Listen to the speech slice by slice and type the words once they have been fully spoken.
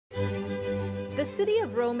The city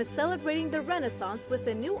of Rome is celebrating the Renaissance with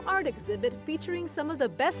a new art exhibit featuring some of the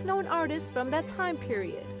best-known artists from that time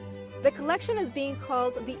period. The collection is being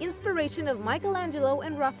called the inspiration of Michelangelo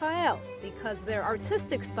and Rafael because their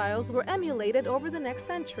artistic styles were emulated over the next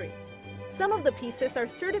century. Some of the pieces are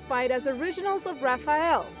certified as originals of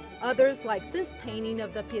Rafael. Others, like this painting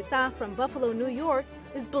of the Pieta from Buffalo, New York,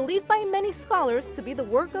 is believed by many scholars to be the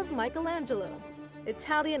work of Michelangelo.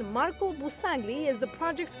 Italian Marco Bussagli is the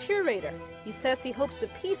project's curator. He says he hopes the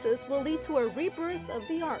pieces will lead to a rebirth of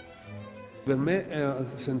the arts.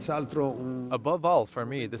 Above all, for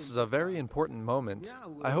me, this is a very important moment.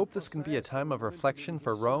 I hope this can be a time of reflection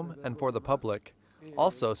for Rome and for the public.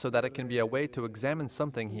 Also, so that it can be a way to examine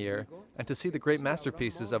something here and to see the great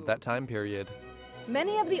masterpieces of that time period.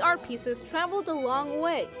 Many of the art pieces traveled a long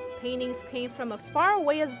way. Paintings came from as far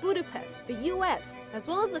away as Budapest, the US, as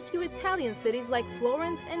well as a few Italian cities like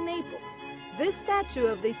Florence and Naples. This statue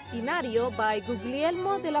of the Spinario by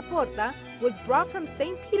Guglielmo della Porta was brought from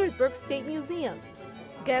St. Petersburg State Museum.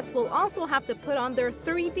 Guests will also have to put on their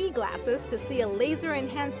 3D glasses to see a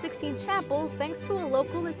laser-enhanced Sixtine Chapel thanks to a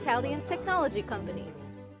local Italian technology company.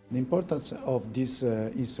 The importance of this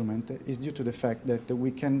instrument is due to the fact that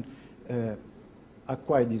we can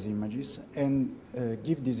acquire these images and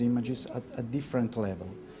give these images at a different level.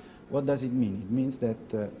 What does it mean? It means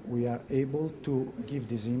that we are able to give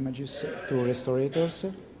these images to restaurators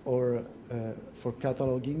or for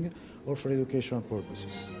cataloging or for educational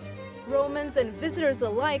purposes. Romans and visitors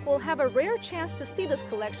alike will have a rare chance to see this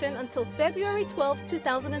collection until February 12,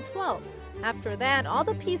 2012. After that, all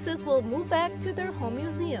the pieces will move back to their home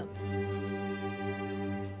museums.